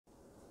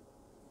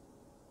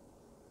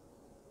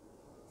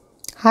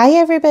Hi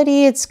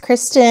everybody, it's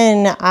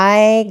Kristin.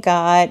 I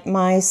got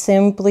my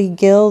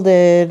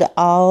Simplygilded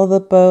All the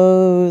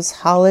Bows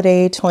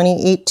Holiday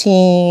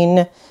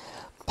 2018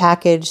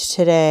 package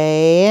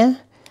today.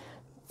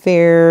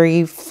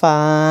 Very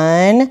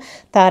fun.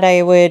 Thought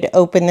I would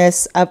open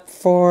this up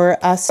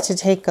for us to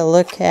take a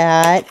look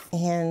at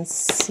and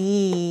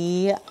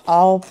see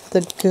all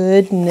the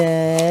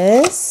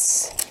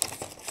goodness.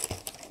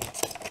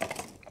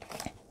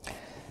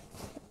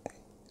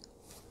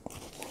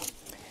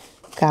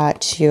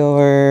 Got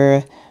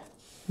your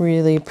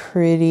really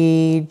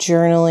pretty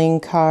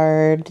journaling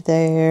card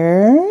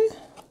there.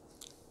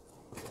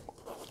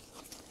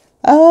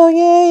 Oh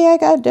yay, I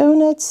got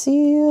donut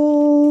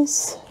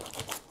seals.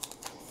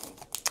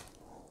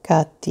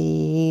 Got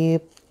the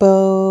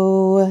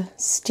bow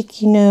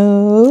sticky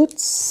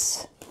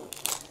notes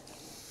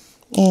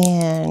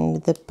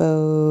and the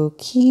bow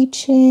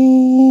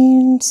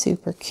keychain,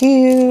 super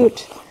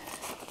cute.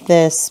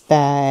 This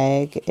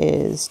bag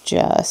is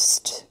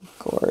just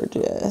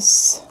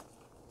gorgeous.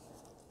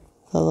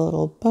 The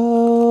little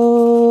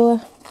bow.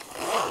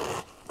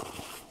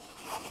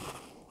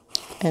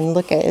 And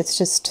look at it's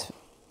just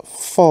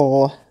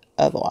full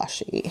of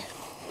washi.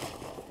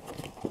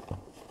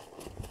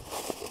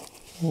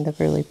 And the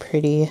really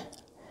pretty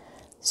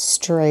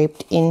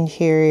striped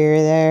interior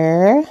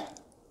there.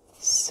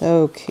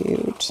 So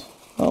cute.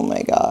 Oh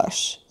my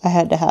gosh. I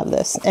had to have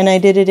this. And I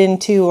did it in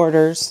 2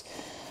 orders.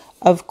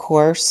 Of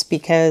course,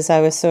 because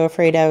I was so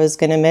afraid I was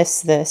going to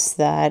miss this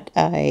that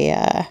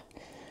I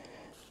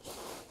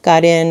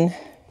got in,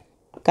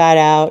 got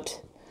out,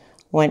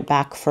 went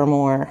back for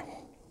more.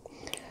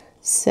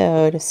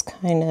 So just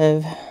kind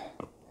of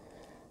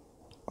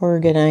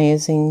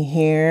organizing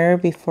here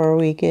before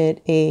we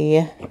get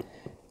a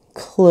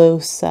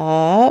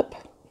close-up.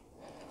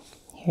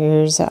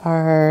 Here's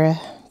our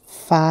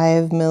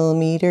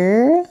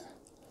 5mm.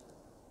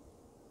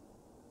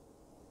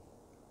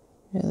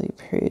 Really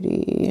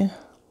pretty.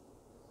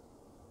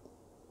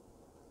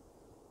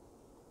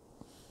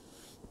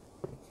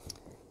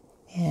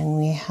 And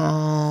we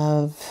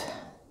have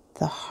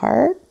the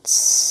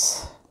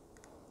hearts.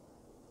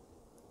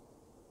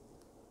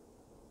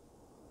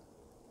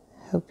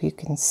 Hope you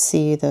can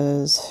see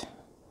those.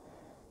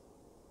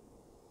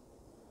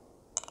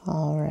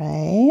 All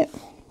right.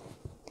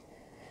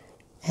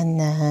 And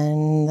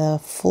then the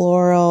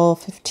floral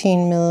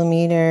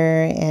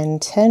 15mm and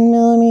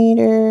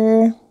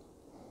 10mm.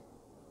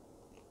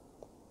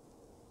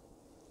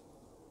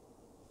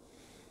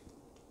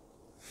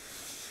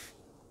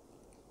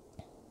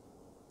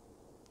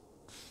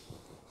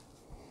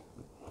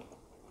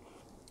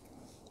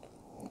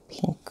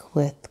 Pink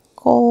with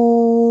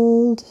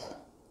gold.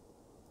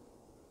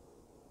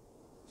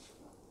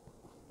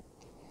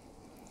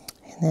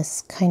 And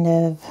this kind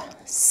of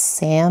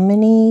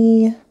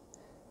salmon-y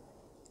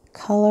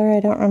color. I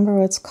don't remember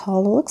what it's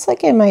called. It looks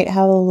like it might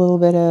have a little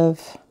bit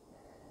of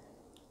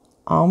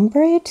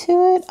ombre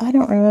to it. I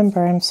don't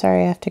remember. I'm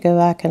sorry. I have to go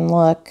back and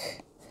look.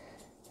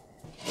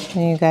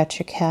 And you got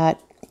your cat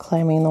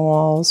climbing the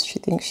walls. She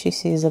thinks she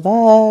sees a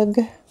bug.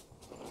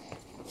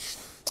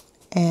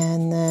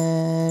 And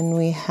then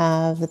we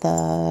have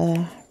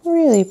the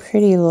really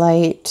pretty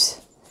light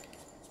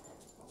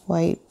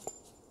white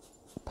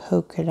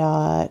polka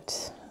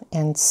dot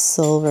and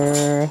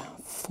silver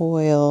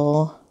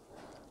foil.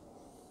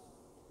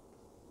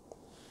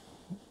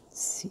 Let's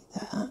see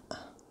that.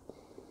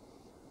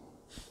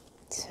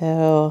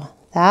 So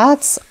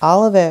that's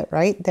all of it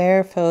right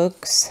there,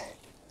 folks.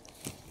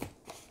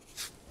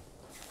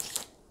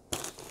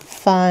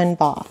 Fun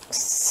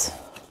box.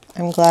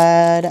 I'm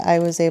glad I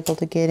was able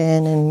to get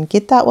in and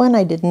get that one.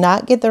 I did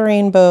not get the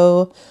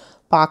rainbow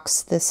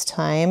box this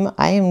time.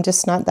 I am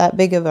just not that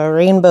big of a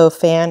rainbow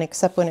fan,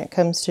 except when it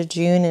comes to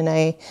June and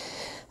I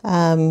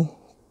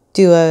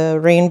do a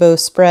rainbow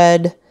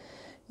spread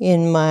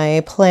in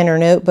my planner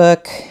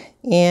notebook.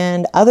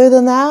 And other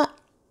than that,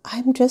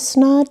 I'm just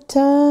not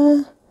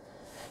doing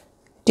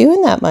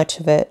that much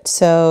of it.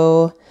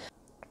 So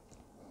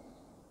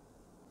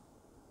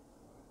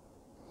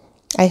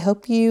I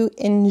hope you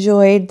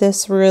enjoyed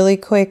this really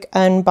quick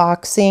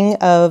unboxing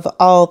of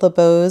all the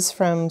bows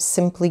from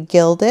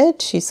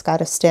Simplygilded. She's got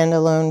a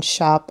standalone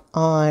shop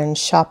on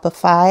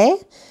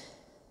Shopify.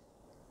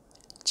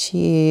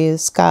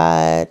 She's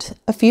got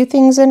a few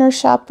things in her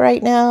shop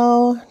right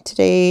now.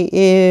 Today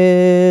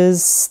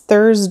is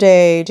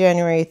Thursday,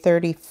 January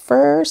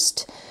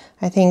 31st.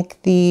 I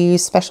think the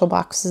special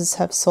boxes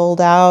have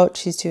sold out.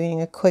 She's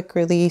doing a quick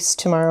release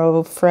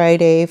tomorrow,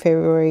 Friday,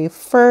 February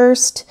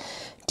 1st.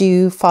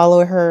 Do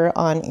follow her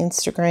on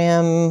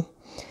Instagram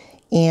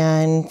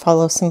and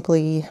follow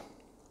Simplygilded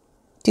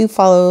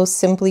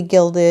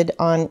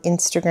on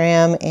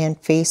Instagram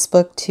and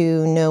Facebook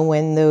to know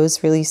when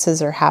those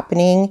releases are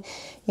happening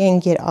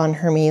and get on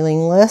her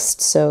mailing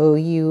list so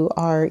you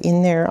are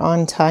in there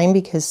on time,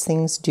 because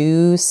things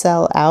do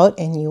sell out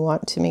and you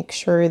want to make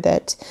sure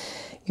that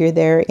you're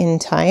there in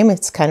time.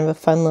 It's kind of a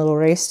fun little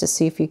race to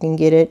see if you can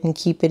get it and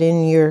keep it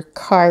in your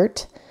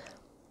cart.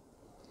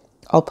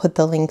 I'll put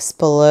the links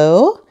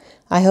below.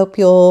 I hope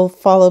you'll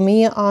follow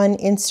me on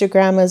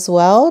Instagram as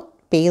well,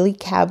 Baley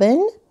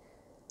Cabin.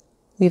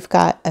 We've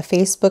got a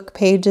Facebook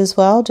page as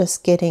well,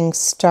 just getting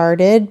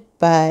started,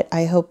 but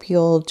I hope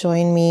you'll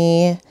join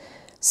me,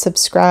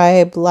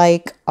 subscribe,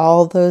 like,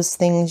 all those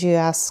things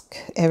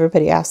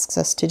everybody asks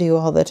us to do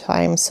all the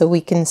time, so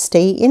we can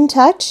stay in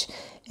touch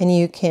and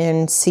you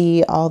can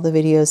see all the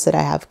videos that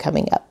I have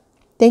coming up.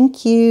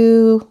 Thank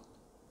you.